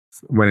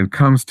When it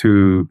comes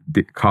to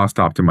the cost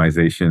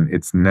optimization,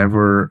 it's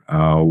never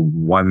a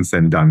once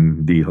and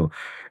done deal.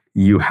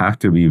 You have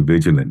to be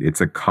vigilant. It's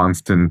a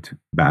constant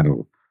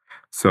battle.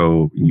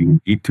 So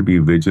you need to be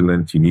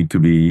vigilant. You need to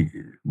be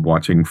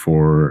watching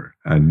for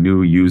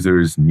new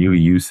users, new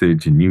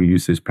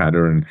usage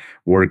pattern.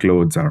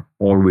 Workloads are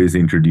always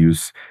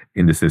introduced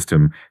in the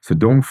system. So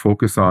don't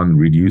focus on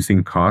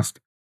reducing cost.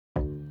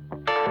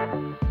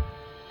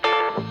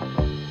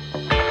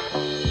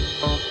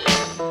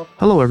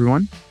 Hello,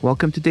 everyone.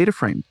 Welcome to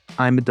DataFramed.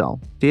 I'm Adel,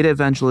 data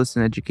evangelist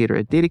and educator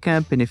at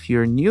DataCamp. And if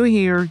you're new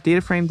here,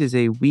 DataFramed is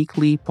a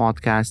weekly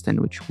podcast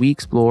in which we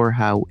explore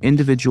how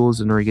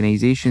individuals and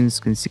organizations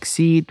can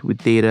succeed with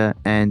data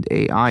and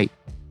AI.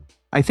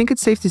 I think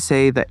it's safe to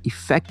say that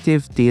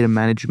effective data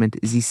management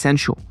is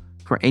essential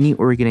for any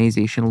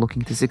organization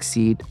looking to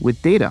succeed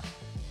with data.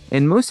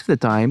 And most of the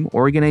time,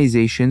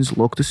 organizations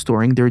look to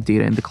storing their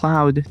data in the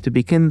cloud to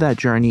begin that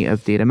journey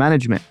of data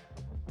management.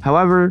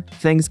 However,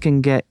 things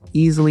can get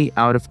easily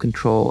out of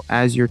control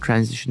as you're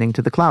transitioning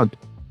to the cloud.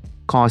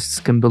 Costs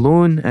can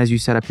balloon as you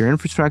set up your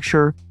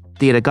infrastructure,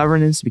 data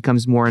governance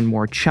becomes more and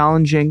more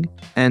challenging,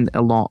 and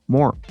a lot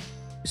more.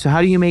 So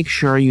how do you make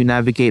sure you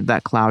navigate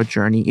that cloud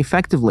journey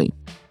effectively?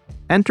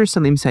 Enter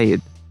Salim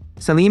Syed.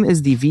 Salim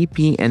is the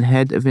VP and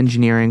Head of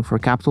Engineering for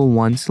Capital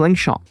One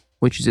Slingshot,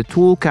 which is a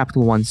tool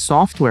Capital One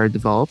software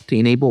developed to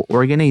enable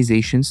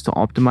organizations to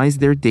optimize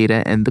their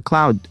data in the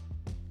cloud.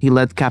 He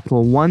led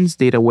Capital One's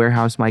data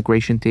warehouse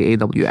migration to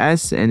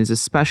AWS and is a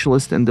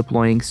specialist in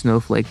deploying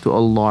Snowflake to a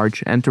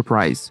large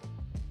enterprise.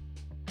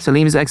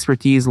 Salim's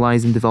expertise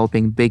lies in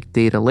developing big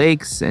data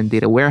lakes and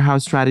data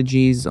warehouse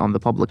strategies on the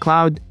public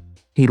cloud.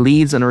 He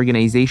leads an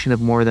organization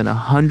of more than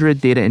 100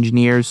 data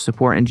engineers,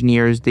 support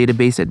engineers,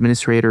 database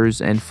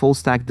administrators, and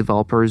full-stack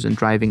developers in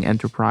driving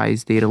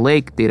enterprise data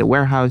lake, data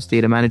warehouse,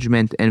 data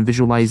management, and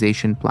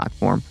visualization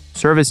platform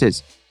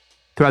services.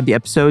 Throughout the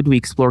episode, we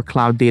explore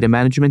cloud data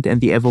management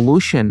and the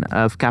evolution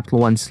of Capital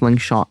One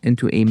Slingshot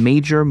into a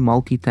major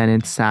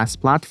multi-tenant SaaS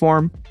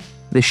platform,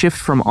 the shift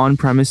from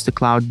on-premise to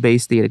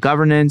cloud-based data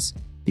governance,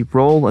 the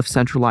role of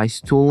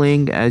centralized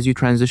tooling as you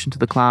transition to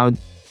the cloud,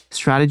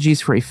 strategies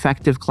for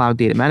effective cloud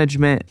data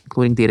management,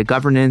 including data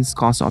governance,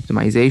 cost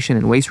optimization,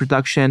 and waste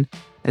reduction,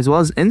 as well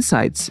as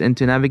insights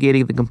into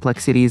navigating the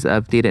complexities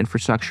of data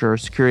infrastructure,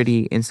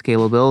 security, and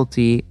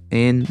scalability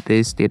in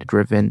this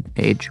data-driven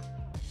age.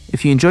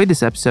 If you enjoyed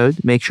this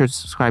episode, make sure to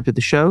subscribe to the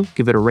show,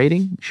 give it a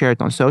rating, share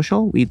it on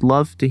social. We'd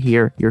love to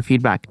hear your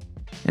feedback.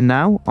 And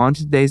now, on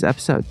to today's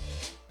episode.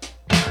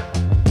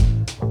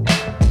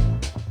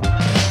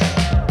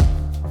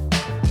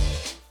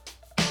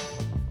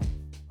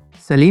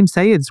 Salim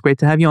Syed, it's great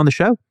to have you on the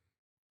show.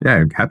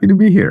 Yeah, happy to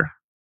be here.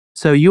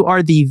 So you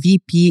are the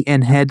VP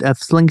and Head of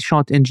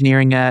Slingshot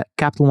Engineering at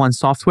Capital One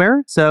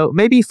Software. So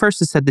maybe first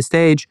to set the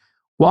stage,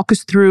 walk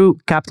us through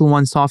Capital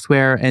One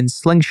Software and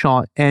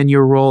Slingshot and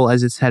your role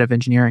as its head of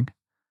engineering.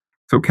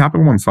 So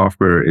Capital One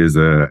Software is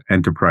an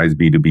enterprise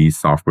B2B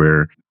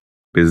software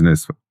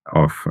business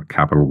of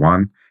Capital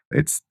One.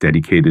 It's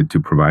dedicated to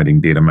providing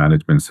data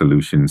management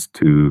solutions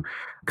to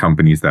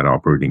companies that are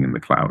operating in the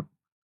cloud.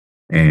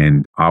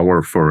 And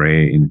our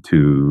foray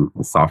into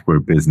the software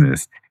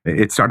business,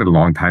 it started a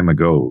long time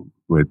ago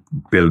with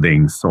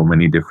building so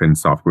many different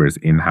softwares,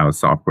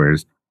 in-house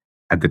softwares.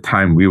 At the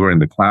time we were in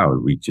the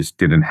cloud, we just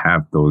didn't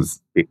have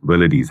those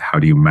capabilities. How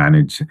do you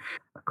manage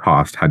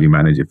cost? How do you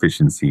manage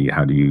efficiency?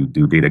 How do you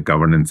do data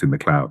governance in the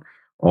cloud?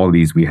 All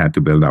these we had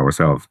to build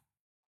ourselves.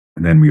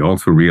 And then we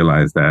also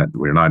realized that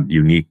we're not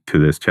unique to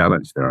this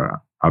challenge. There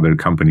are other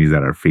companies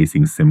that are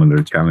facing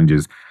similar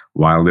challenges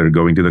while they're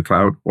going to the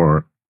cloud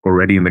or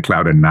already in the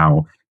cloud and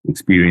now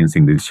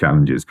experiencing these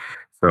challenges.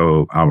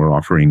 So our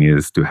offering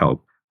is to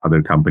help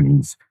other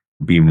companies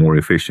be more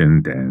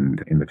efficient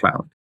and in the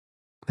cloud.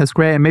 That's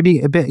great. And maybe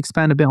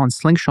expand a bit on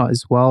Slingshot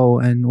as well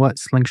and what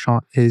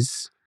Slingshot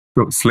is.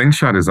 So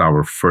Slingshot is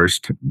our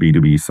first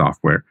B2B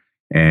software,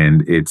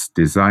 and it's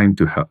designed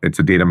to help. It's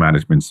a data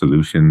management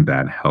solution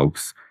that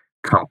helps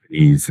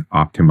companies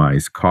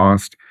optimize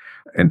cost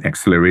and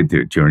accelerate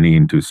their journey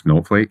into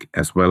Snowflake,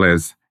 as well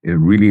as it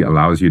really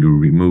allows you to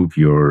remove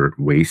your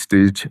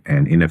wastage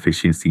and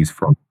inefficiencies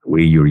from the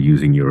way you're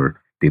using your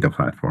data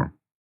platform.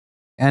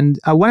 And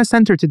I want to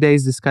center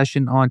today's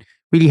discussion on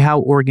really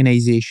how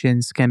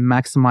organizations can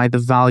maximize the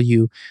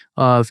value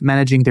of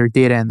managing their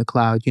data in the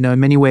cloud. You know, in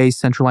many ways,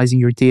 centralizing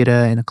your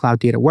data in a cloud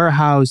data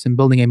warehouse and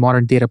building a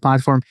modern data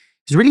platform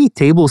is really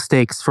table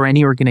stakes for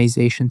any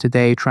organization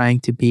today trying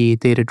to be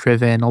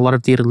data-driven. A lot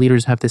of data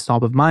leaders have this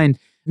top of mind.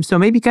 So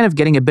maybe kind of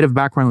getting a bit of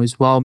background as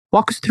well.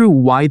 Walk us through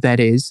why that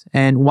is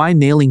and why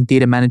nailing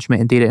data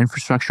management and data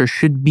infrastructure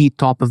should be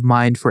top of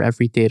mind for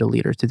every data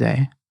leader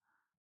today.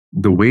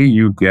 The way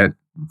you get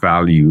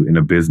value in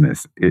a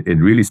business, it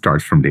really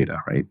starts from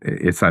data, right?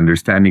 It's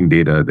understanding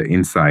data, the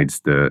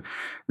insights, the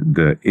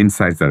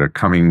insights that are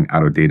coming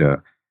out of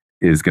data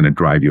is going to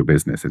drive your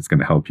business. It's going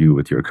to help you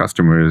with your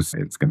customers.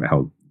 It's going to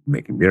help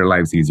making their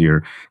lives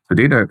easier. So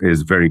data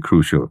is very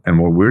crucial. And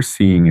what we're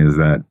seeing is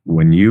that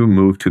when you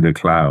move to the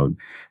cloud,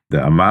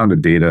 the amount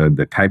of data,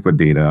 the type of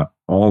data,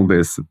 all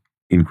this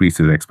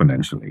increases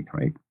exponentially,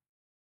 right?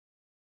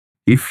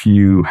 If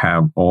you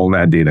have all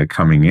that data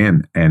coming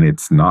in and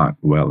it's not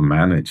well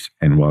managed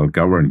and well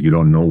governed, you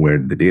don't know where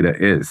the data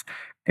is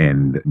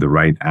and the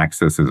right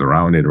access is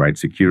around it, right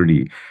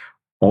security,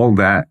 all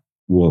that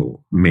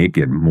will make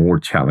it more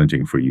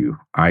challenging for you.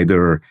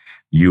 Either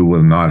you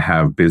will not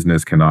have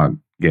business, cannot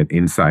get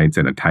insights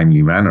in a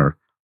timely manner,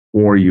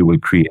 or you will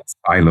create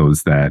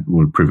silos that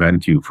will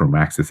prevent you from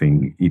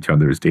accessing each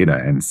other's data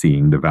and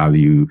seeing the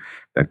value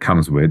that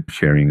comes with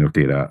sharing of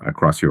data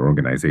across your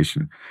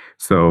organization.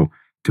 So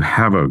to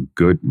have a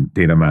good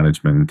data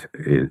management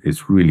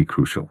is really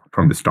crucial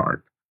from the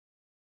start.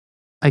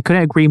 I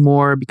couldn't agree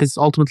more because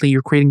ultimately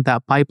you're creating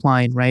that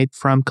pipeline, right?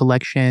 From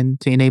collection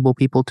to enable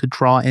people to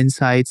draw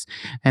insights.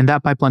 And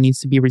that pipeline needs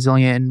to be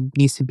resilient and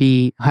needs to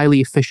be highly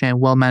efficient,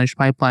 well managed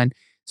pipeline.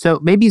 So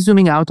maybe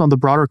zooming out on the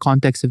broader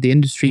context of the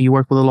industry, you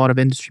work with a lot of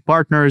industry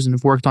partners and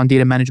have worked on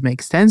data management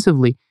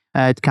extensively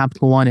at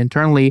Capital One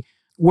internally.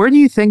 Where do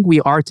you think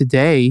we are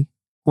today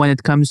when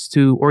it comes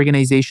to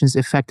organizations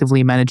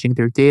effectively managing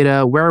their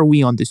data? Where are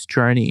we on this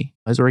journey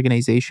as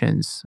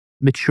organizations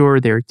mature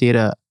their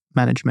data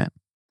management?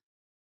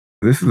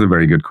 This is a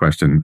very good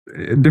question.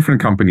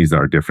 Different companies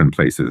are different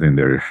places in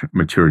their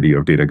maturity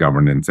of data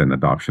governance and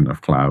adoption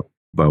of cloud.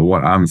 But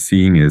what I'm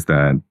seeing is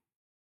that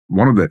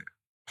one of the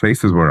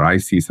places where I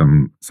see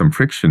some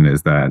friction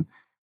is that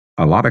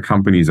a lot of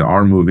companies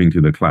are moving to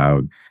the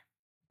cloud,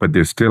 but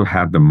they still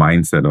have the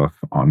mindset of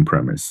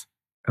on-premise.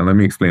 And let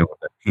me explain what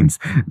that means.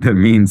 That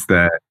means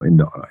that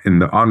in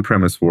the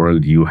on-premise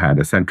world, you had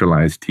a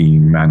centralized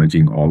team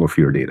managing all of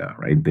your data,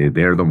 right?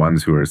 They're the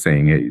ones who are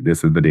saying, hey,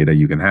 this is the data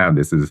you can have.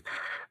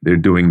 They're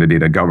doing the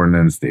data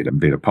governance,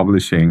 data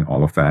publishing,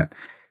 all of that.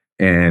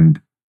 And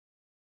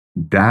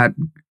that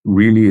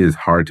really is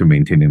hard to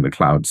maintain in the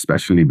cloud,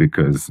 especially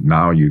because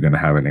now you're going to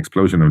have an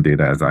explosion of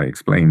data, as I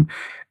explained.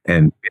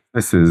 And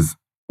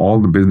all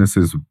the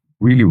businesses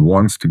really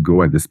wants to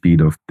go at the speed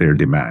of their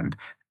demand.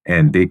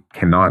 And they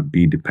cannot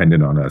be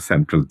dependent on a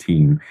central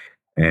team.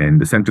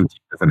 And the central team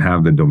doesn't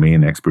have the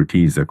domain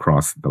expertise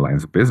across the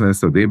lines of business.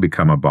 So they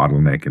become a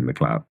bottleneck in the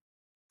cloud.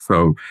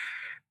 So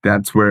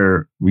that's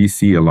where we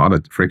see a lot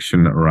of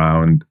friction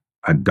around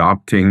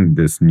adopting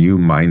this new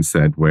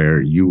mindset where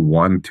you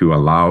want to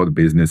allow the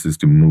businesses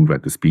to move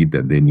at the speed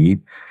that they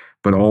need.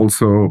 But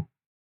also,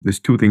 there's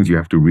two things you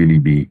have to really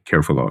be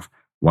careful of.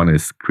 One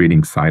is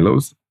creating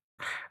silos.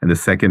 And the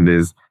second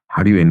is,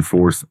 how do you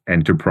enforce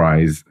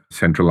enterprise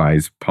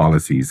centralized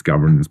policies,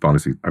 governance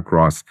policies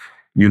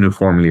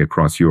uniformly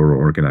across your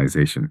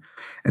organization?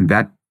 And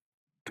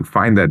to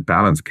find that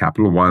balance,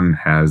 Capital One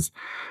has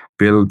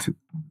built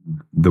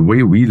the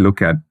way we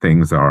look at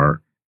things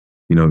are,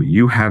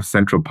 you have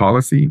central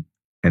policy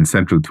and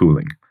central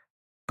tooling,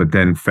 but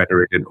then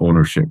federated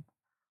ownership.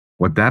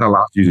 What that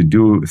allows you to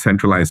do, the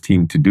centralized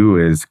team to do,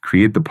 is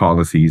create the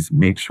policies,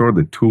 make sure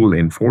the tool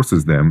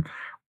enforces them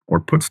or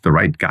puts the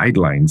right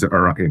guidelines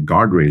or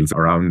guardrails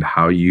around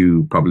how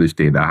you publish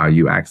data, how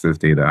you access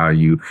data, how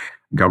you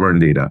govern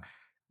data,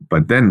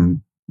 but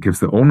then gives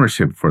the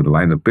ownership for the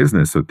line of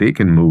business so they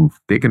can move,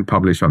 they can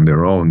publish on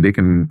their own, they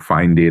can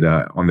find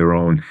data on their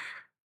own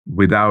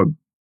without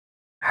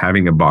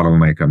having a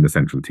bottleneck on the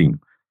central team.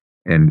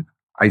 And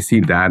I see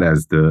that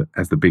as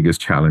the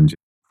biggest challenge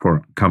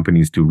for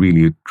companies to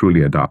really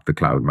truly adopt the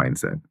cloud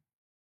mindset.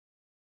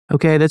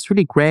 Okay, that's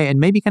really great. And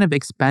maybe kind of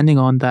expanding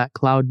on that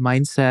cloud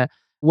mindset,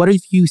 what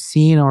have you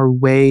seen are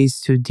ways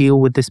to deal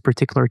with this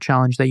particular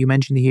challenge that you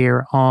mentioned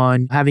here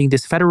on having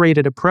this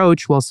federated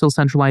approach while still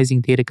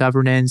centralizing data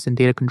governance and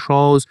data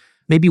controls?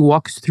 Maybe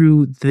walk us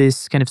through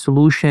this kind of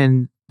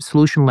solution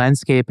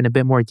landscape in a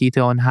bit more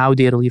detail on how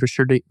data leaders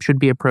should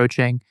be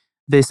approaching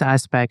this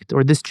aspect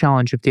or this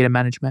challenge of data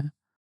management.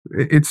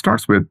 It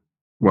starts with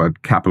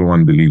what Capital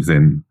One believes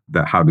in,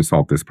 that how to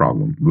solve this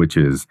problem, which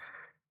is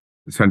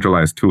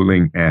centralized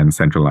tooling and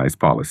centralized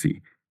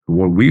policy.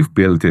 What we've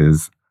built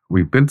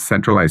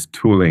centralized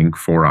tooling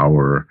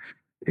for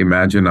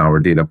imagine our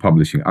data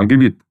publishing. I'll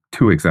give you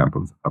two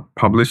examples of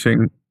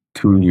publishing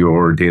to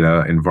your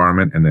data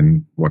environment and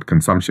then what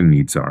consumption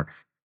needs are.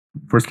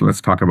 First,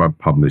 let's talk about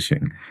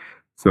publishing.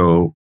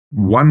 So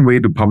one way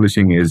to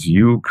publishing is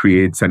you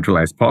create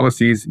centralized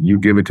policies, you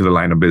give it to the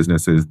line of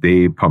businesses,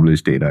 they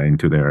publish data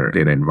into their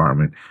data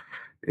environment.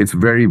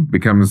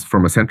 Becomes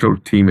from a central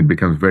team, it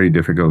becomes very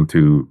difficult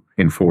to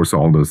enforce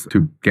all those,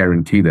 to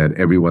guarantee that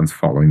everyone's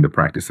following the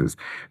practices.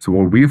 So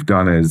what we've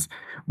done is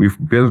we've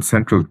built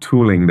central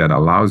tooling that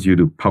allows you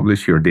to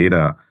publish your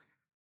data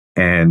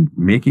and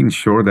making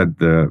sure that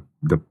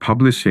the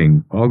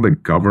publishing, all the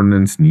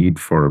governance need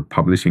for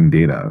publishing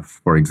data,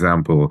 for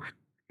example,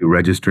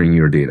 registering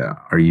your data?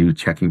 Are you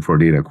checking for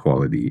data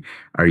quality?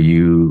 Are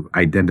you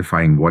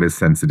identifying what is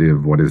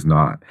sensitive, what is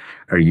not?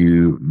 Are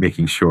you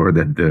making sure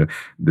that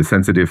the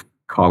sensitive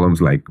columns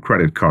like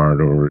credit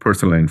card or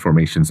personal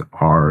informations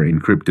are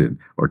encrypted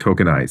or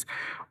tokenized?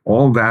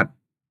 All that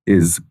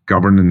is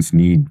governance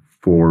need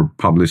for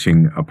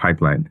publishing a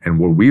pipeline. And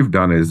what we've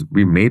done is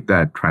we made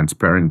that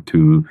transparent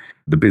to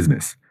the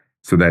business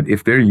so that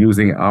if they're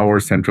using our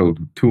central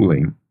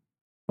tooling,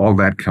 all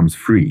that comes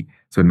free.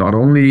 So not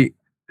only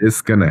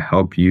is going to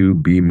help you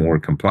be more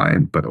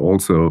compliant, but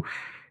also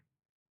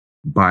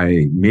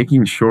by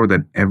making sure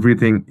that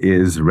everything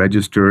is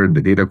registered,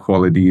 the data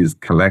quality is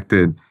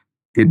collected,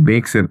 it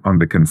makes it on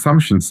the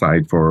consumption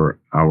side for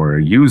our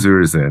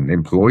users and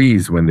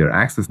employees when they're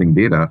accessing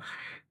data.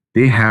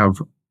 They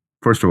have,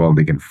 first of all,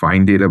 they can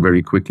find data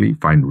very quickly,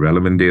 find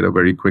relevant data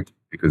very quickly,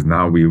 because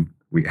now we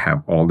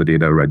have all the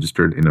data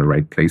registered in the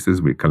right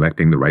places. We're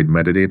collecting the right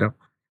metadata.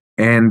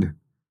 And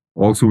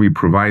also, we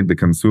provide the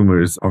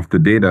consumers of the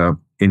data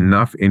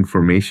enough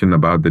information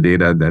about the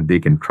data that they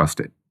can trust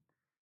it.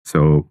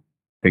 So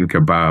think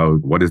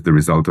about what is the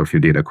result of your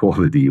data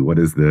quality, what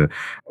are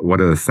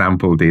the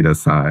sample data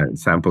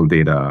size, sample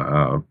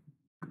data,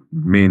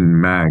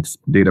 min, max,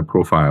 data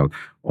profile.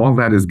 All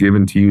that is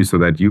given to you so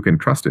that you can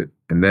trust it.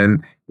 And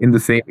then in the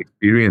same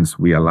experience,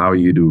 we allow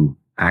you to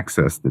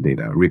access the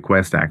data,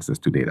 request access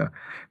to data,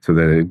 so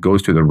that it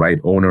goes to the right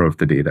owner of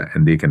the data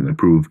and they can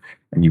approve,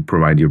 and you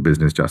provide your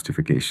business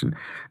justification.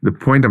 The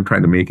point I'm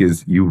trying to make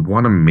is you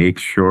want to make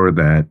sure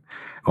that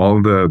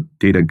all the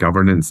data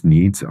governance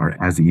needs are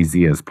as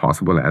easy as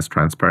possible, as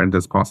transparent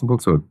as possible,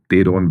 so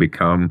they don't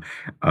become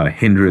a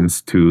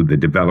hindrance to the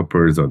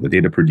developers or the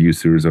data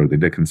producers or the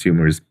data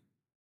consumers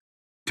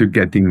to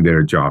getting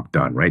their job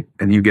done, right?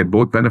 And you get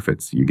both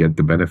benefits. You get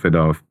the benefit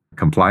of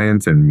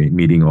compliance and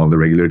meeting all the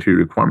regulatory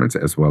requirements,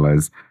 as well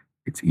as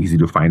it's easy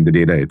to find the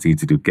data. It's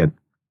easy to get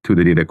to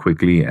the data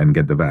quickly and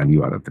get the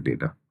value out of the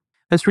data.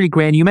 That's really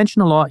great. And you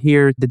mentioned a lot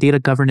here, the data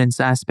governance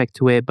aspect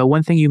to it. But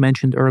one thing you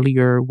mentioned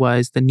earlier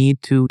was the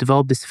need to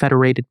develop this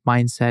federated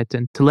mindset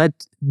and to let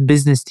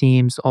business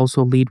teams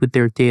also lead with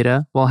their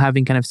data while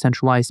having kind of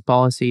centralized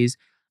policies.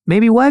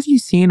 Maybe what have you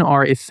seen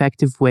are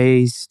effective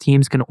ways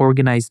teams can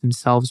organize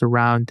themselves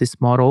around this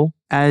model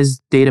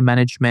as data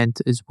management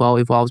as well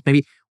evolves?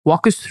 Maybe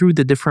walk us through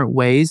the different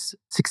ways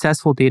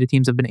successful data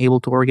teams have been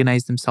able to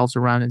organize themselves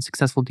around and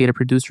successful data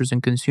producers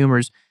and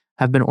consumers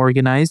have been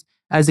organized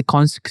as a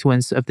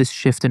consequence of this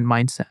shift in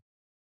mindset.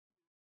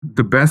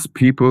 The best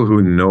people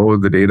who know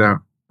the data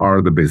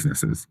are the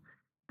businesses.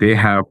 They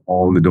have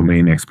all the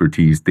domain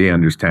expertise. They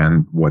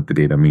understand what the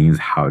data means,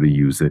 how to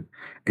use it,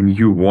 and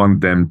you want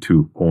them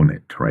to own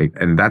it, right?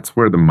 And that's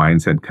where the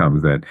mindset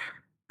comes, that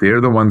they're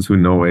the ones who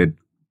know it.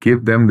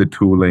 Give them the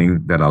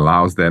tooling that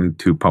allows them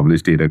to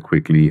publish data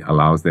quickly,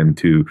 allows them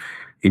to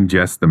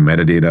ingest the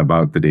metadata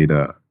about the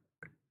data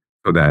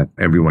so that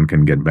everyone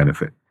can get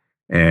benefit.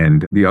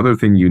 And the other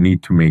thing you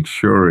need to make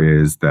sure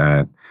is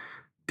that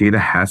data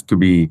has to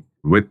be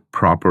with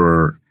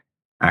proper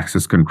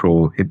access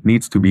control. It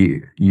needs to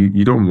be,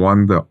 you don't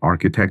want the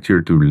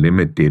architecture to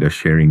limit data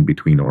sharing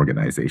between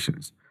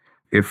organizations.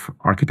 If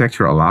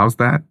architecture allows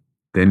that,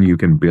 then you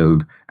can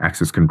build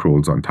access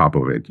controls on top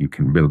of it. You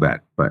can build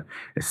that. But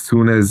as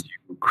soon as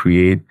you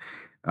create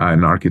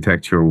an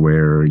architecture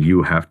where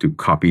you have to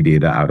copy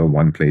data out of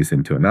one place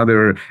into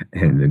another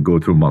and then go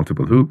through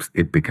multiple hoops,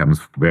 it becomes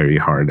very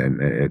hard,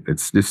 and it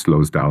just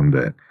slows down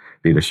the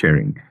data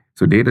sharing.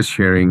 So data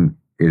sharing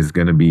is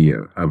going to be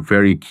a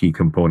very key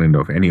component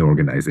of any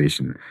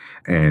organization.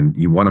 And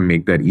you want to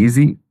make that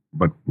easy,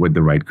 but with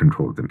the right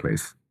controls in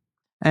place.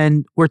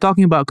 And we're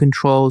talking about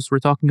controls, we're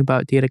talking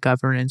about data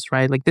governance,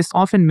 right? Like this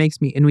often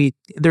makes me, and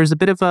there's a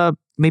bit of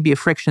maybe a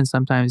friction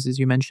sometimes, as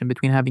you mentioned,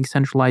 between having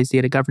centralized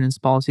data governance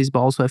policies,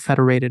 but also a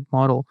federated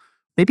model.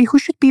 Maybe who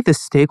should be the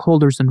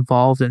stakeholders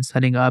involved in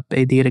setting up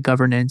a data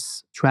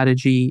governance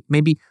strategy?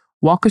 Maybe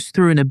walk us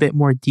through in a bit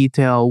more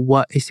detail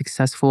what a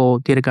successful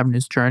data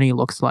governance journey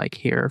looks like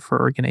here for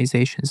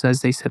organizations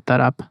as they set that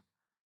up.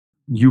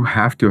 You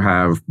have to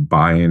have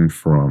buy-in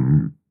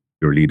from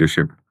your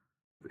leadership.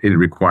 It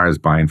requires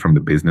buy-in from the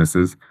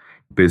businesses.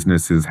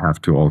 Businesses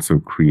have to also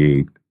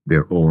create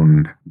their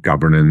own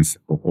governance,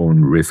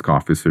 own risk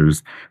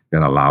officers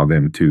that allow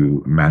them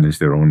to manage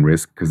their own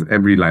risk, because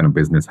every line of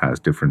business has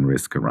different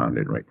risk around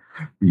it, right?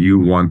 You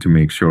want to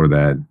make sure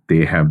that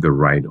they have the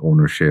right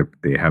ownership,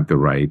 they have the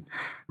right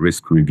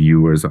risk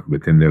reviewers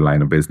within their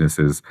line of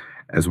businesses,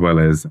 as well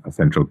as a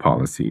central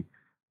policy.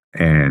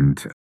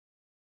 And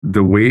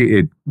the way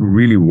it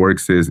really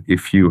works is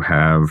if you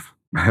have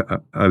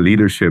a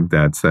leadership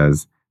that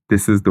says,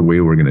 this is the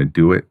way we're going to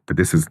do it, but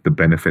this is the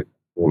benefit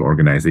the whole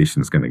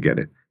organization is going to get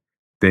it,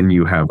 then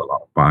you have a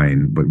lot of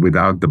buy-in. But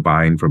without the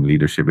buy-in from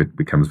leadership, it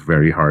becomes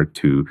very hard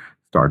to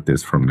start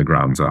this from the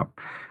grounds up.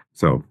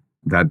 So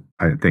that,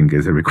 I think,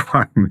 is a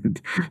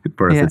requirement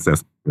for a Yeah.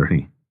 successful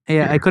journey.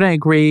 Yeah, I couldn't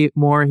agree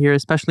more here,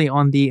 especially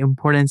on the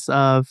importance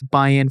of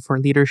buy-in for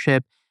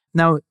leadership.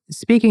 Now,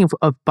 speaking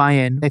of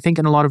buy-in, I think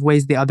in a lot of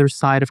ways, the other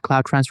side of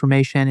cloud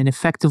transformation and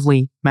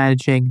effectively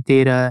managing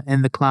data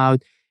in the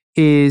cloud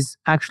is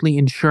actually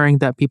ensuring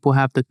that people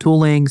have the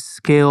tooling,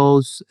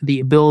 skills, the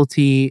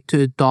ability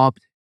to adopt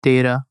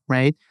data,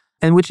 right?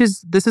 And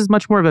this is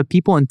much more of a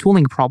people and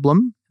tooling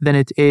problem than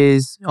it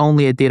is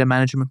only a data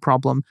management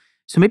problem.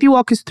 So maybe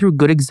walk us through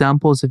good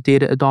examples of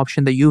data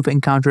adoption that you've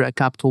encountered at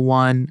Capital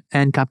One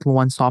and Capital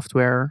One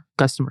software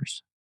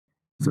customers.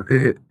 So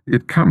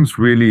it comes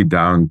really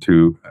down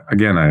to,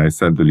 again, I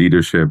said the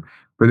leadership,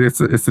 But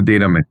it's a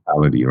data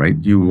mentality, right?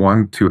 You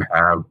want to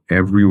have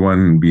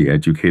everyone be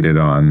educated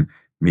on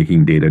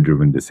making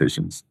data-driven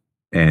decisions.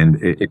 And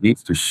it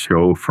needs to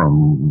show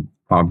from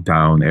top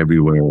down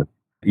everywhere.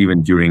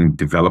 Even during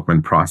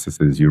development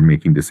processes, you're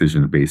making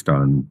decisions based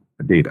on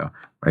data,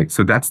 right?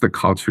 So that's the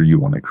culture you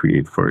want to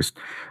create first.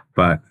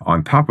 But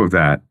on top of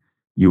that,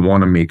 you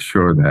want to make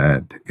sure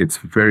that it's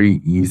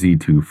very easy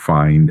to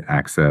find,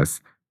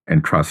 access,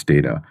 and trust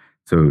data.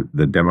 So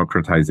the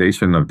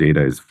democratization of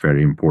data is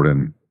very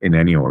important in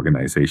any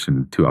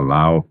organization to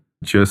allow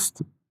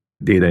just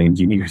data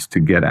engineers to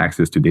get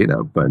access to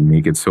data, but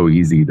make it so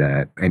easy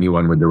that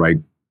anyone with the right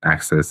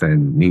access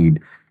and need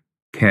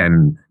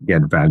can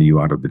get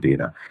value out of the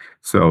data.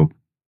 So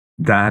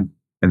that,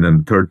 and then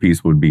the third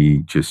piece would be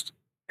just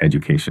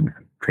education.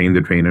 Train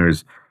the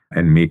trainers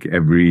and make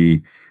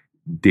every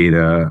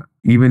data,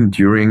 even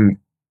during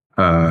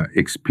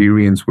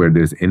experience where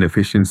there's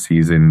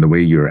inefficiencies in the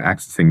way you're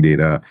accessing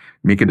data,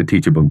 make it a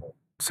teachable.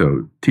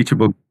 So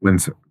teachable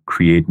ones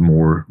create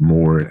more.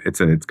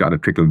 It's got a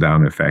trickle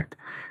down effect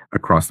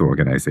across the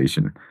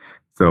organization.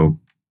 So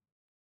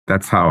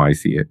that's how I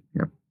see it.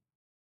 Yeah.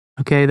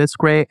 Okay, that's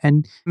great.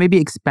 And maybe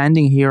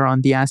expanding here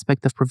on the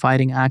aspect of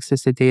providing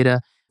access to data.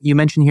 You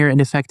mentioned here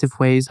ineffective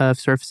ways of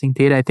surfacing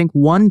data. I think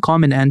one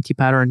common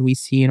anti-pattern we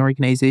see in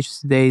organizations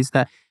today is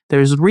that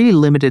there's really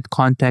limited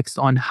context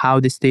on how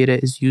this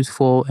data is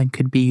useful and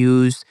could be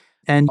used.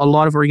 And a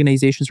lot of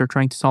organizations are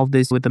trying to solve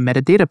this with a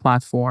metadata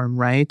platform,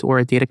 right? Or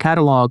a data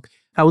catalog.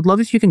 I would love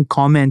if you can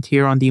comment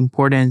here on the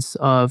importance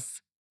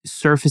of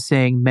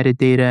surfacing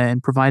metadata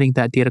and providing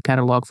that data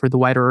catalog for the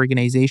wider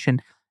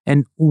organization.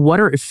 And what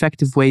are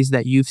effective ways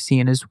that you've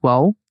seen as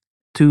well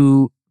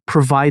to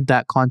provide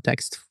that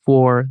context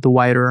for the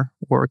wider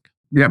work?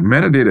 Yeah,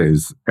 metadata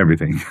is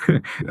everything,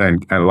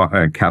 and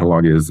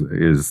catalog is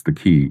the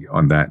key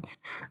on that.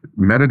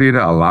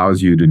 Metadata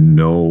allows you to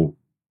know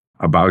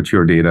about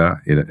your data.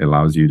 It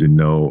allows you to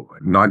know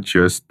not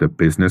just the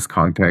business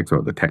context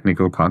or the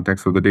technical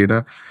context of the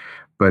data,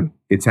 but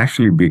it's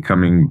actually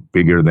becoming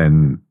bigger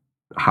than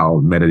how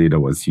metadata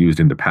was used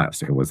in the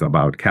past. It was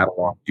about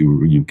catalog.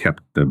 You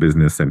kept the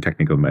business and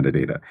technical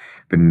metadata.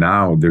 But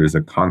now there is a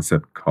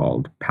concept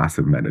called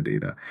passive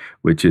metadata,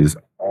 which is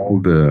all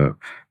the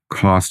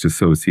cost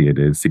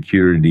associated,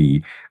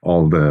 security,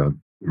 all the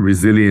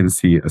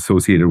resiliency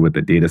associated with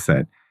the data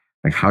set.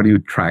 Like, how do you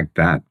track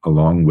that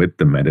along with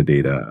the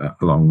metadata,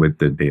 along with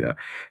the data?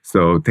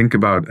 So think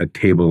about a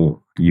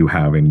table you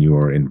have in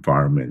your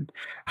environment.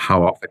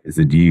 How often is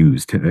it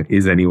used?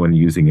 Is anyone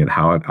using it?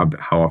 How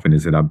often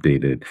is it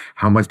updated?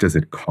 How much does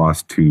it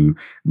cost to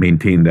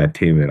maintain that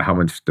table? How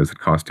much does it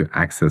cost to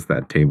access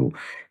that table?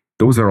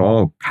 Those are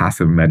all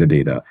passive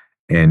metadata,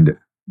 and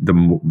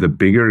the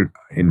bigger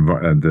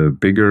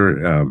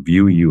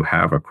view you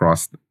have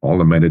across all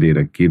the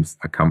metadata gives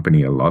a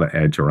company a lot of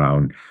edge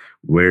around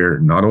where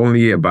not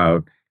only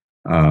about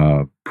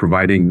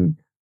providing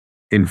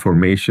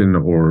information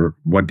or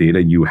what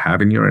data you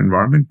have in your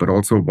environment, but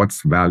also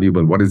what's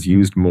valuable, what is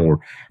used more,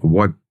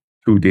 what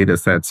two data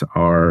sets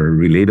are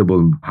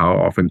relatable, how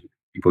often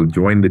people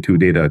join the two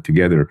data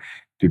together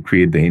to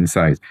create the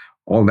insights.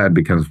 All that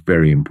becomes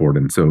very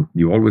important. So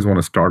you always want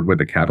to start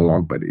with a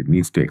catalog, but it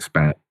needs to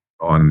expand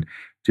on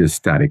just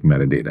static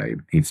metadata. It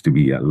needs to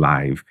be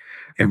alive.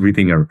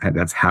 Everything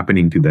that's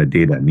happening to that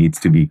data needs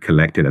to be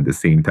collected at the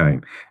same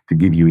time to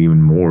give you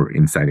even more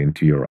insight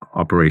into your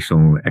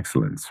operational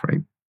excellence,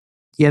 right?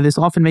 Yeah, this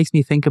often makes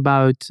me think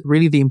about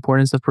really the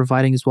importance of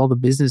providing as well the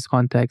business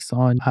context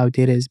on how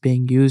data is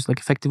being used, like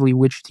effectively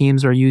which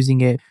teams are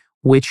using it,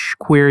 which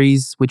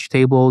queries, which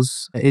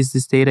tables is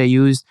this data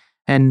used.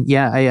 And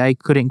yeah, I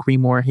couldn't agree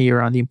more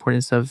here on the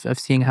importance of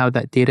seeing how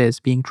that data is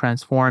being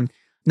transformed.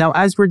 Now,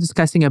 as we're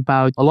discussing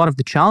about a lot of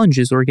the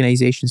challenges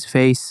organizations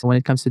face when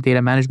it comes to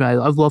data management,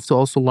 I'd love to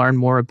also learn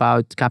more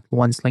about Capital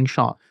One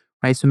Slingshot,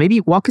 right? So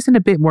maybe walk us in a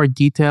bit more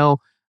detail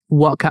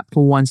what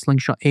Capital One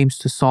Slingshot aims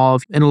to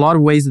solve. In a lot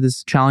of ways,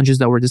 these challenges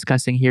that we're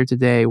discussing here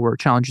today were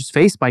challenges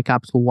faced by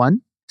Capital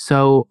One.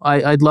 So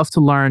I'd love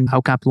to learn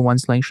how Capital One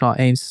Slingshot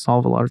aims to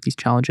solve a lot of these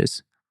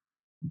challenges.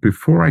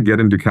 Before I get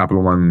into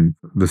Capital One,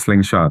 the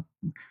Slingshot,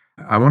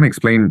 I want to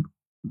explain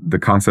the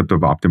concept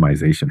of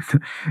optimization.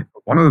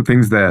 One of the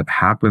things that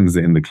happens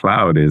in the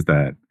cloud is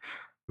that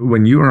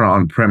when you are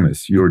on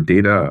premise, your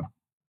data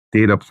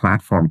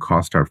platform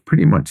costs are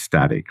pretty much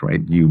static,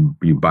 right? You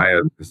buy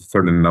a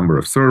certain number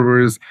of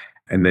servers,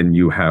 and then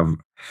you have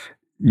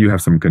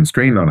some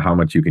constraint on how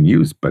much you can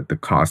use, but the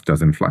cost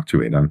doesn't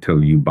fluctuate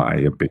until you buy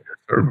a bigger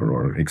server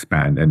or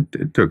expand. And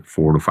it took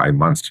 4 to 5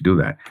 months to do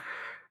that.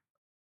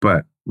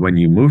 But when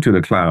you move to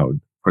the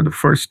cloud, for the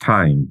first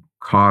time,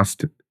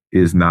 cost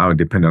is now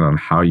dependent on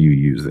how you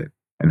use it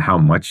and how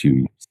much you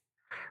use.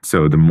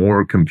 So the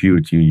more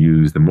compute you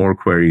use, the more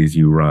queries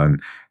you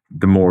run,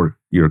 the more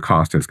your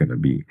cost is going to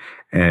be.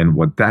 And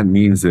what that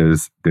means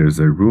is there's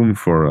a room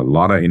for a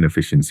lot of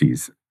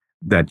inefficiencies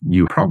that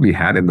you probably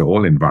had in the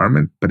old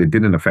environment, but it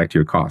didn't affect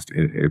your cost.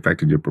 It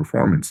affected your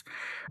performance,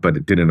 but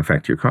it didn't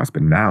affect your cost.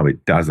 But now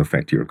it does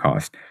affect your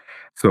cost.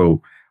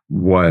 So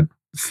what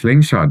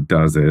Slingshot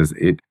does is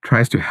it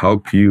tries to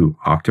help you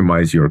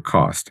optimize your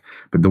cost.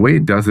 But the way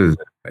it does is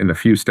in a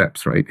few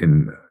steps, right?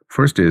 In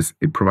first is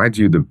it provides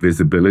you the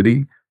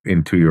visibility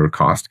into your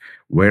cost.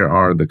 Where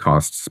are the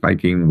costs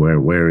spiking?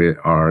 Where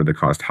are the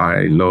cost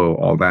high, low,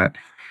 all that.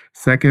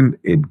 Second,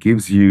 it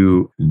gives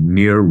you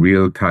near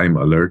real-time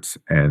alerts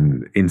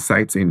and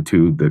insights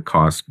into the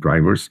cost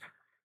drivers.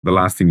 The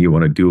last thing you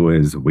want to do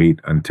is wait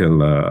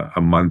until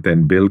a month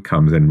end bill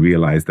comes and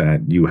realize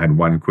that you had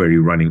one query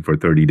running for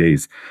 30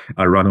 days,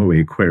 a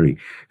runaway query.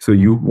 So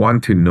you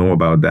want to know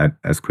about that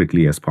as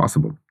quickly as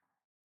possible.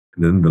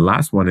 Then the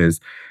last one is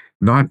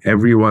not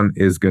everyone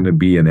is going to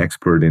be an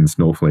expert in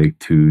Snowflake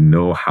to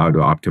know how to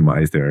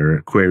optimize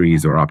their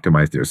queries or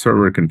optimize their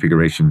server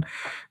configuration.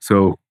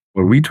 So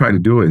what we try to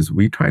do is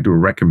we try to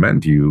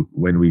recommend you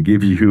when we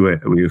give you,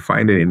 we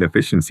find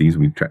inefficiencies,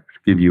 we try to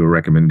give you a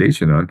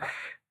recommendation on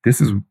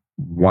this is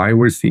why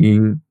we're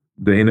seeing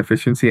the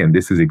inefficiency, and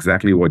this is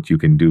exactly what you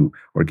can do,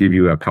 or give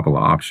you a couple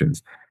of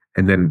options.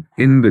 And then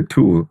in the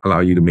tool, allow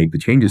you to make the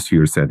changes to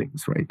your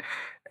settings, right?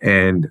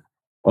 And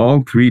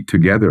all three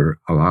together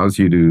allows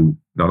you to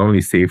not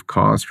only save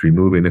costs,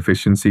 remove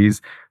inefficiencies,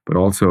 but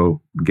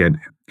also get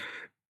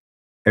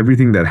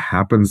everything that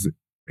happens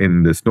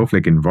in the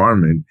Snowflake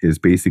environment is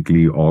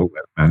basically all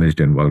well managed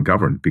and well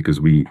governed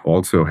because we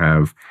also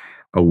have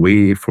a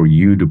way for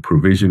you to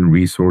provision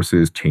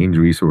resources, change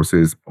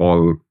resources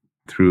all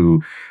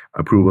through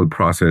approval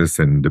process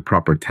and the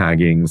proper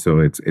tagging. So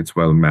it's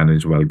well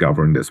managed, well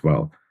governed as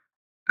well.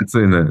 That's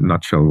in a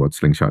nutshell what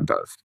Slingshot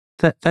does.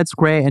 That's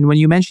great. And when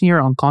you mention here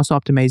on cost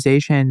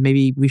optimization,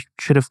 maybe we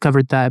should have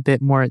covered that a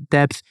bit more at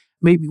depth.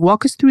 Maybe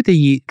walk us through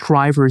the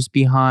drivers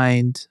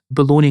behind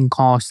ballooning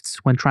costs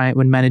when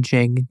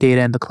managing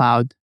data in the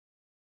cloud.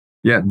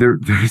 Yeah,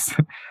 there's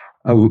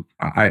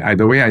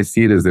the way I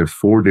see it is there's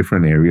four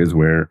different areas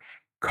where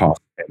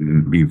cost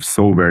can be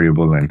so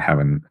variable and have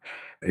an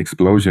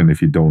explosion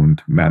if you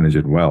don't manage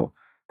it well.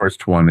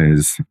 First one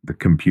is the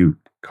compute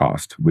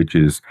cost, which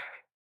is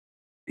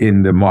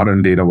in the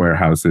modern data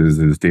warehouses,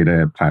 as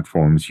data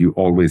platforms, you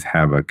always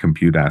have a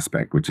compute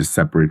aspect, which is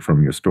separate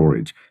from your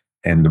storage.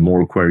 And the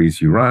more queries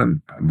you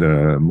run,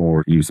 the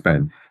more you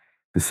spend.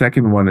 The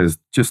second one is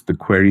just the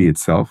query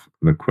itself,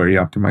 the query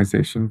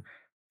optimization.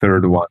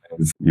 Third one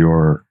is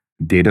your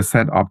data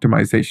set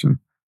optimization,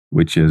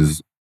 which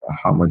is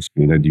how much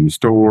data do you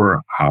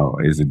store? How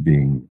is it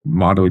being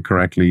modeled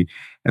correctly?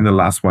 And the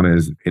last one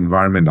is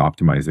environment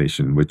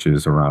optimization, which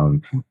is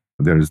around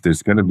there's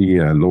going to be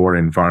a lower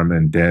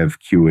environment, dev,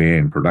 QA,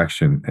 and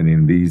production. And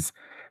in these,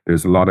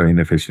 there's a lot of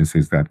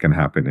inefficiencies that can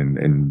happen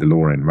in the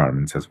lower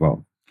environments as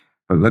well.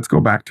 But let's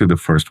go back to the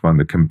first one,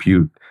 the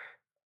compute.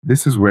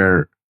 This is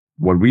where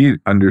what we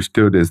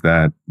understood is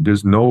that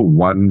there's no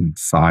one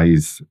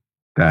size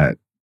that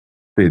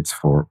fits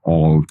for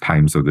all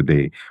times of the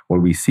day.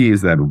 What we see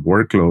is that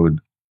workload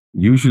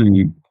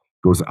usually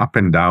goes up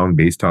and down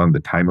based on the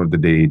time of the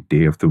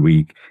day of the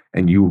week,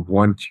 and you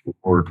want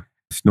your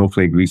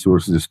Snowflake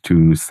resources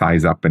to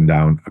size up and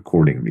down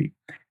accordingly.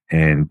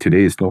 And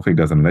today, Snowflake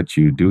doesn't let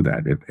you do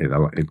that.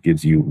 It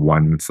gives you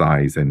one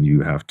size, and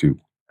you have to.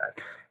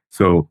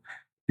 So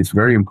it's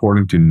very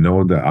important to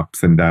know the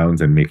ups and downs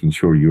and making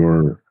sure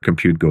your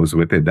compute goes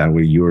with it. That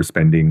way, you're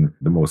spending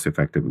the most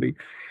effectively.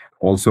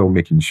 Also,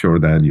 making sure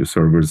that your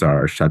servers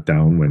are shut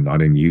down when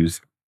not in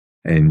use,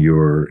 and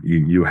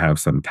you have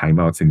some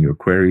timeouts in your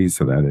queries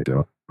so that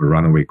a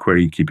runaway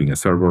query keeping a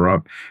server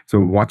up. So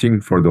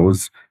watching for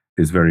those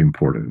is very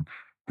important.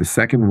 The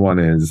second one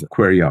is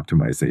query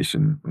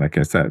optimization. Like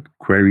I said,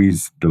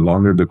 queries, the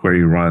longer the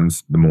query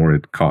runs, the more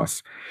it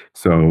costs.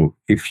 So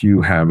if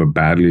you have a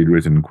badly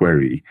written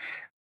query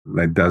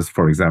that does,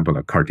 for example,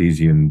 a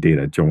Cartesian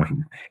data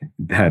join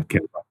that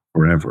can run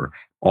forever,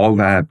 all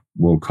that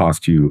will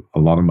cost you a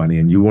lot of money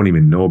and you won't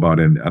even know about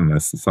it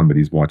unless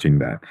somebody's watching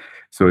that.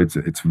 So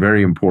it's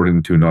very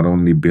important to not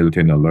only build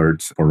in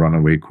alerts for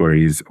runaway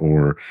queries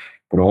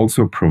but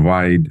also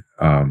provide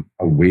a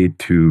way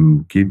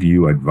to give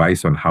you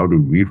advice on how to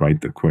rewrite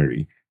the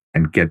query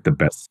and get the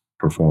best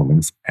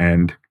performance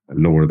and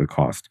lower the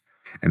cost.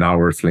 And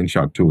our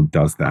Slingshot tool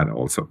does that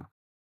also.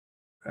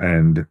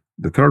 And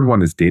the third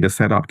one is data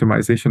set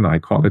optimization. I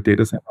call it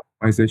data set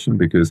optimization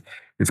because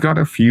it's got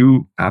a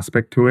few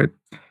aspects to it.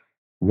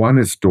 One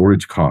is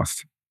storage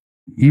cost.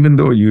 Even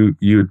though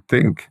you'd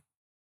think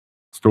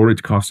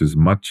storage cost is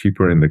much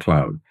cheaper in the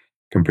cloud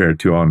compared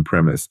to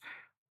on-premise,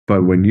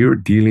 but when you're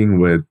dealing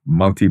with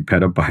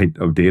multi-petabyte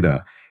of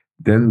data,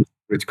 then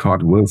storage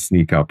cost will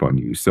sneak up on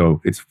you.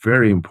 So it's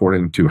very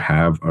important to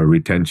have a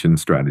retention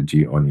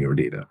strategy on your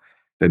data.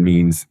 That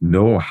means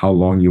know how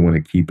long you want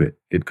to keep it.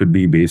 It could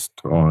be based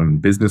on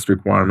business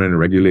requirement,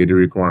 regulatory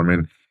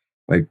requirement.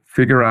 Like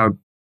figure out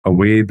a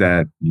way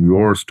that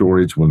your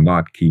storage will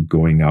not keep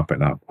going up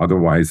and up.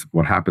 Otherwise,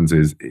 what happens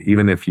is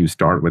even if you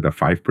start with a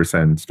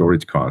 5%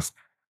 storage cost,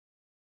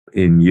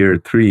 in year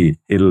 3,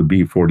 it'll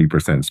be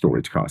 40%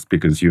 storage cost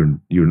because you're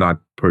not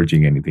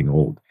purging anything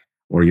old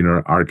or you're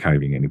not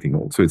archiving anything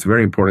old. So it's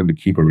very important to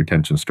keep a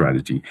retention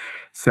strategy.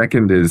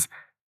 Second is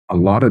a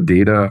lot of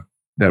data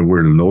that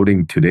we're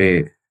loading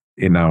today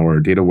in our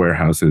data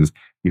warehouses,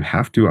 you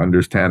have to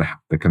understand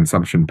the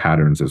consumption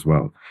patterns as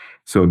well.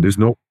 So there's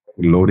no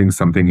loading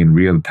something in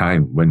real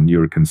time when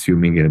you're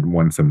consuming it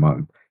once a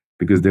month,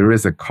 because there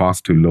is a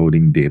cost to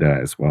loading data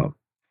as well.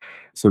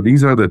 So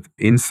these are the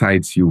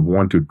insights you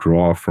want to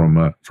draw from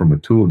a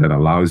tool that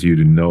allows you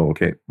to know,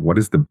 okay, what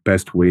is the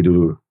best way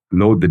to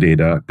load the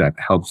data that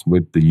helps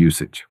with the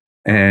usage.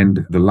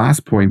 And the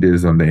last point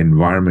is on the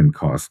environment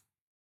cost.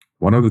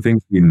 One of the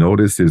things we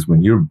notice is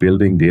when you're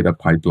building data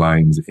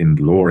pipelines in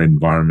lower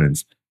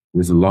environments,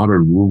 there's a lot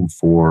of room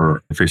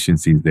for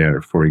efficiencies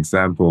there. For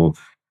example,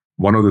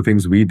 one of the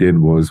things we did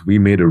was we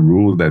made a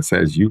rule that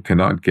says you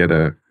cannot get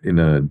in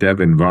a dev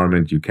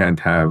environment, you can't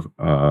have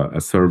a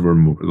server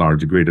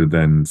large greater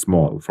than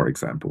small, for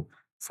example,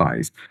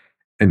 size.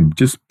 And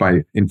just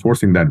by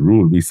enforcing that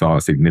rule, we saw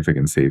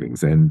significant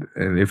savings. And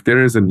if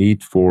there is a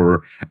need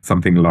for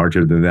something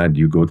larger than that,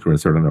 you go through a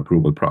certain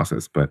approval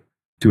process. But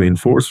to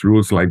enforce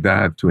rules like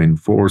that, to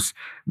enforce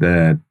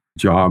that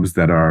jobs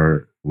that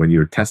are when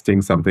you're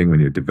testing something, when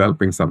you're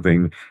developing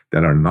something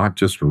that are not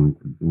just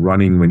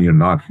running when you're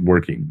not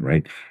working,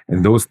 right?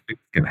 And those things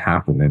can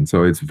happen. And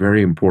so it's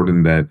very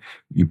important that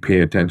you pay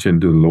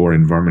attention to the lower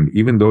environment,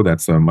 even though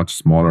that's a much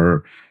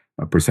smaller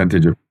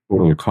percentage of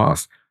total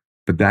cost.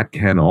 But that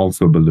can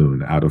also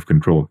balloon out of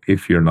control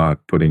if you're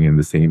not putting in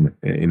the same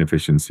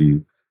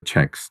inefficiency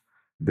checks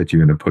that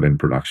you're going to put in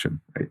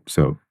production, right?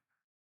 So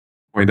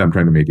point I'm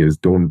trying to make is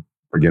don't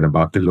forget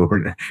about the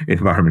lower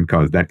environment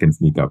cost that can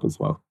sneak up as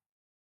well.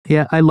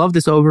 Yeah, I love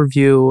this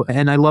overview.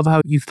 And I love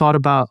how you've thought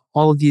about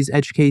all of these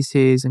edge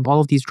cases and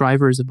all of these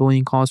drivers of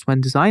ballooning costs when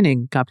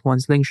designing Capital One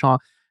Slingshot.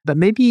 But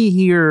maybe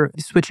here,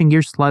 switching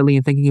gears slightly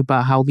and thinking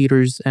about how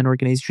leaders and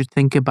organizations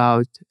think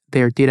about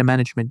their data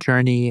management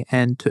journey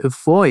and to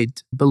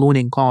avoid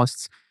ballooning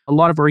costs. A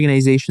lot of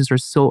organizations are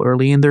still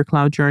early in their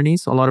cloud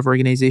journeys. A lot of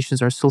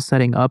organizations are still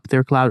setting up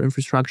their cloud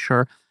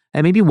infrastructure.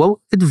 And maybe what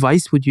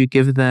advice would you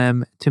give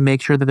them to make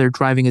sure that they're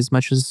driving as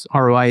much as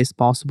ROI as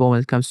possible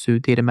when it comes to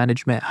data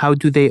management? How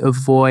do they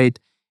avoid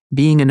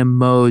being in a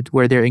mode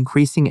where they're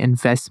increasing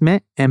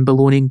investment and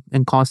ballooning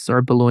and costs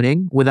are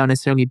ballooning without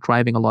necessarily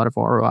driving a lot of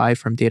ROI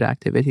from data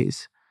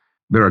activities?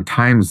 There are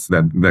times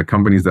that the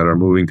companies that are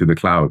moving to the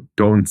cloud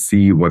don't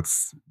see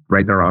what's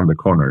right around the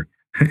corner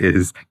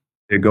is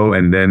they go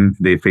and then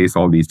they face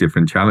all these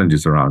different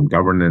challenges around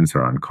governance,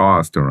 around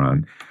cost,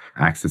 around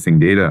accessing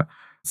data.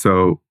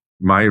 So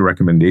my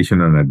recommendation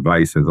and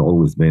advice has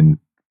always been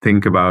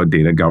think about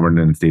data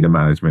governance, data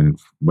management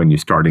when you're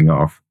starting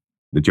off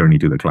the journey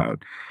to the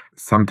cloud.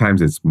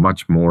 Sometimes it's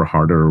much more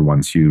harder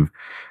once you've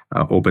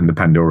opened the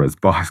Pandora's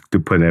box to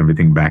put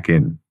everything back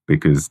in,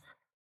 because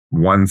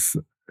once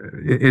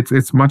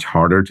it's much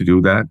harder to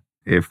do that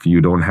if you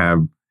don't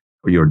have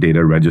your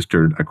data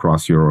registered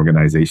across your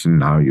organization.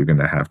 Now you're going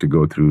to have to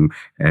go through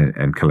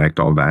and collect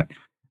all that.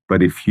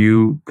 But if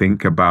you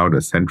think about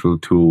a central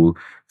tool,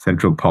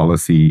 central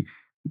policy,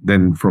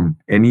 then from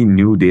any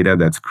new data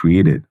that's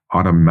created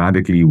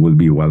automatically will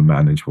be well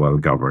managed, well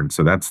governed.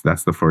 So that's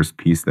the first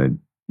piece that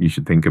you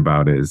should think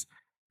about is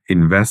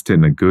invest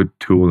in a good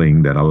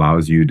tooling that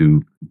allows you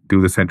to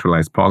do the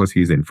centralized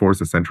policies, enforce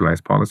the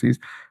centralized policies,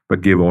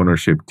 but give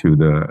ownership to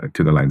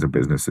the lines of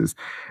businesses.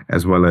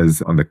 As well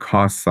as on the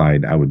cost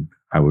side, I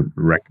would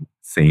recommend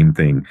same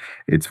thing.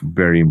 It's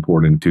very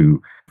important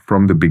to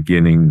from the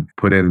beginning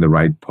put in the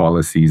right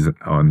policies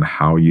on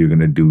how you're going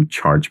to do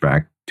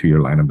chargeback to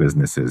your line of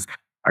businesses.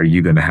 Are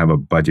you going to have a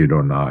budget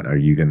or not? Are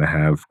you going to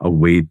have a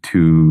way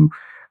to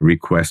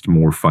request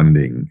more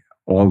funding?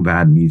 All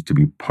that needs to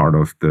be part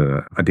of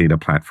a data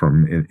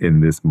platform in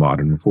this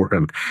modern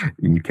world.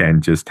 You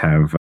can't just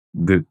have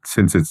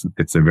since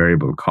it's a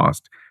variable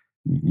cost.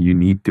 You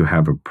need to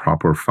have a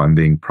proper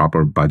funding,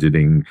 proper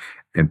budgeting,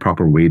 and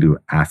proper way to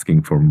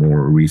asking for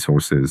more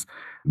resources.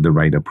 The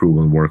right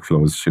approval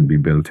workflows should be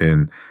built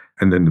in,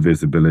 and then the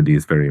visibility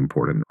is very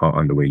important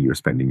on the way you're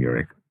spending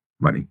your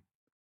money.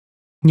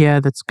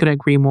 Yeah, that's couldn't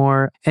agree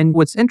more. And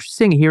what's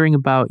interesting hearing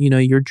about,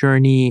 your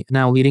journey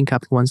now leading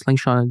Capital One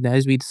Slingshot, and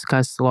as we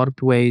discussed in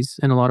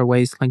a lot of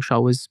ways,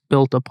 Slingshot was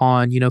built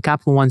upon,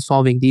 Capital One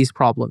solving these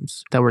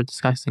problems that we're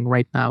discussing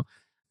right now.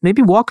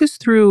 Maybe walk us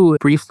through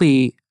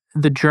briefly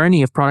the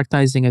journey of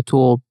productizing a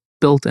tool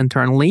built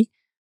internally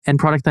and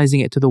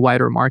productizing it to the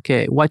wider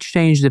market. What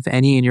changed, if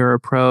any, in your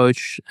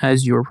approach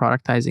as you were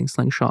productizing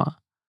Slingshot?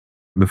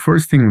 The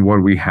first thing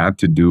what we had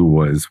to do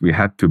was we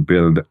had to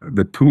build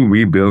the tool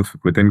we built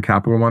within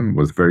Capital One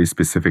was very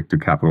specific to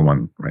Capital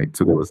One, right?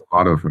 So there was a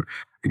lot of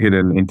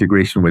hidden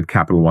integration with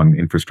Capital One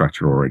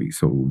infrastructure already.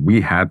 So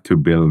we had to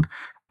build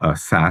a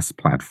SaaS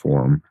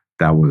platform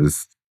that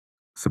was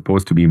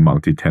supposed to be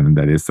multi-tenant,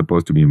 that is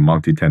supposed to be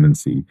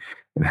multi-tenancy.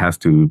 It has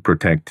to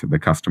protect the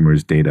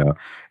customer's data.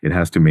 It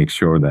has to make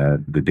sure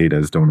that the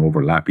data don't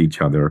overlap each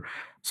other.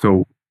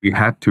 So we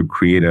had to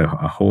create a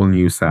whole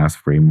new SaaS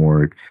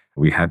framework.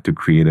 We had to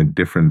create a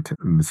different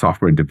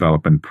software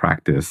development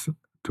practice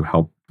to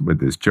help with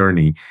this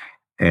journey.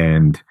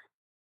 And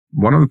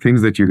one of the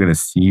things that you're going to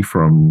see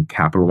from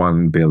Capital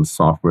One build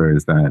software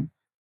is that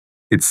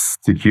it's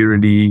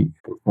security,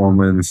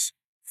 performance,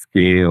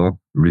 scale,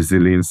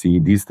 resiliency,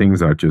 these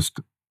things are just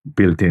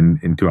built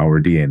into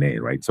our DNA,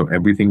 right? So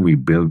everything we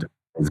build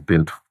is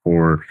built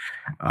for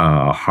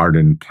a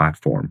hardened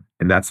platform.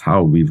 And that's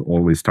how we've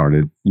always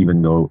started,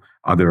 even though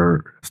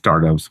other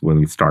startups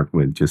will start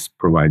with just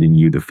providing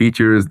you the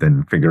features,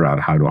 then figure out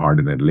how to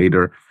harden it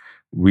later.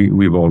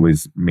 We've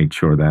always made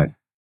sure that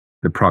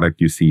the product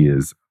you see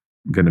is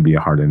going to be a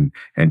hardened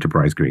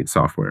enterprise grade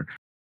software.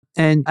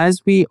 And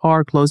as we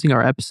are closing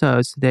our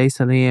episodes today,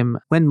 Salim,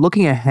 when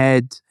looking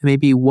ahead,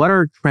 maybe what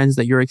are trends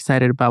that you're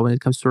excited about when it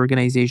comes to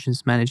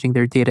organizations managing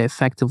their data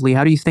effectively?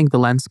 How do you think the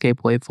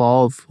landscape will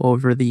evolve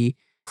over the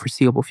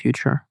foreseeable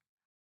future?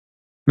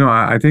 No,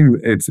 I think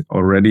it's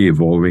already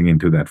evolving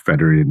into that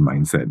federated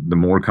mindset. The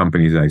more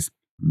companies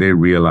they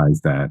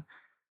realize that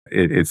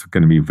it's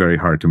going to be very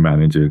hard to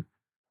manage it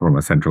from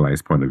a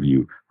centralized point of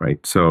view,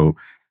 right? So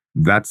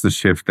that's the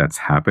shift that's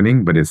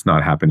happening, but it's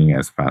not happening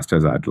as fast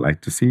as I'd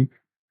like to see.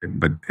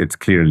 But it's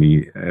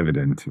clearly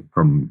evident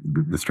from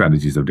the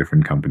strategies of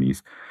different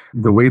companies.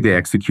 The way they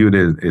execute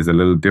is a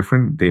little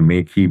different. They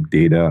may keep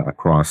data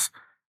across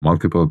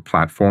multiple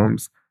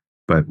platforms,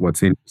 but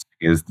what's interesting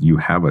is you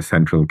have a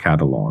central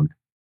catalog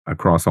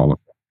across all of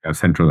a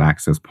central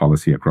access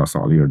policy across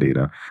all your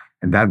data.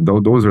 And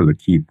those are the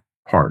key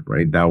part,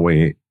 right? That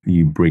way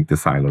you break the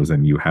silos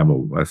and you have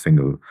a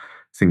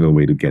single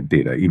way to get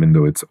data, even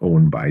though it's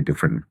owned by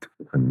different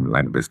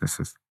line of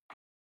businesses.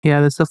 Yeah,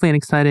 that's definitely an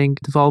exciting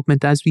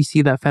development as we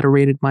see that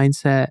federated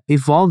mindset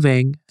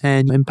evolving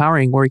and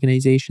empowering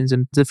organizations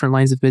and different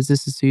lines of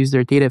businesses to use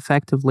their data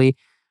effectively.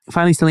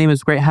 Finally, Salim, it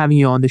was great having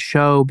you on the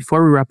show.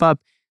 Before we wrap up,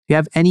 do you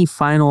have any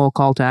final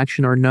call to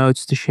action or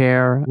notes to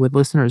share with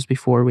listeners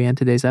before we end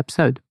today's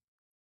episode?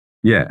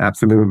 Yeah,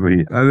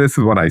 absolutely. This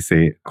is what I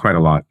say quite a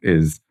lot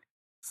is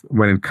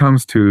when it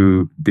comes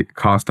to the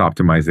cost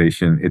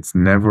optimization, it's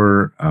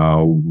never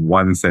a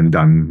once and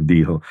done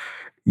deal.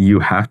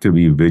 You have to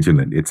be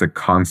vigilant. It's a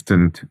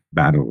constant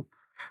battle.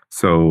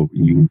 So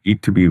you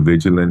need to be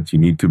vigilant. You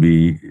need to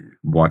be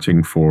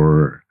watching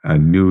for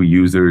new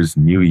users,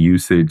 new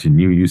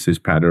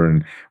usage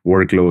pattern.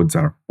 Workloads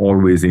are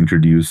always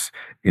introduced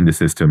in the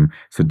system.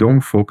 So don't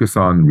focus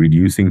on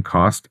reducing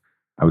cost.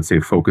 I would say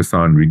focus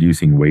on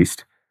reducing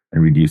waste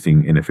and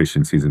reducing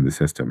inefficiencies in the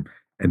system.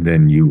 And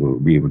then you will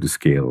be able to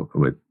scale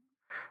with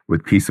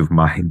peace of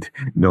mind,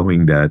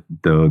 knowing that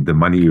the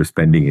money you're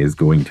spending is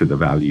going to the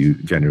value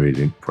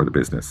generated for the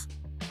business.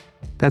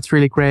 That's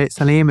really great.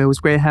 Salim, it was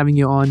great having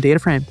you on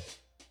DataFrame.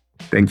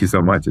 Thank you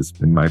so much. It's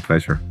been my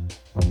pleasure.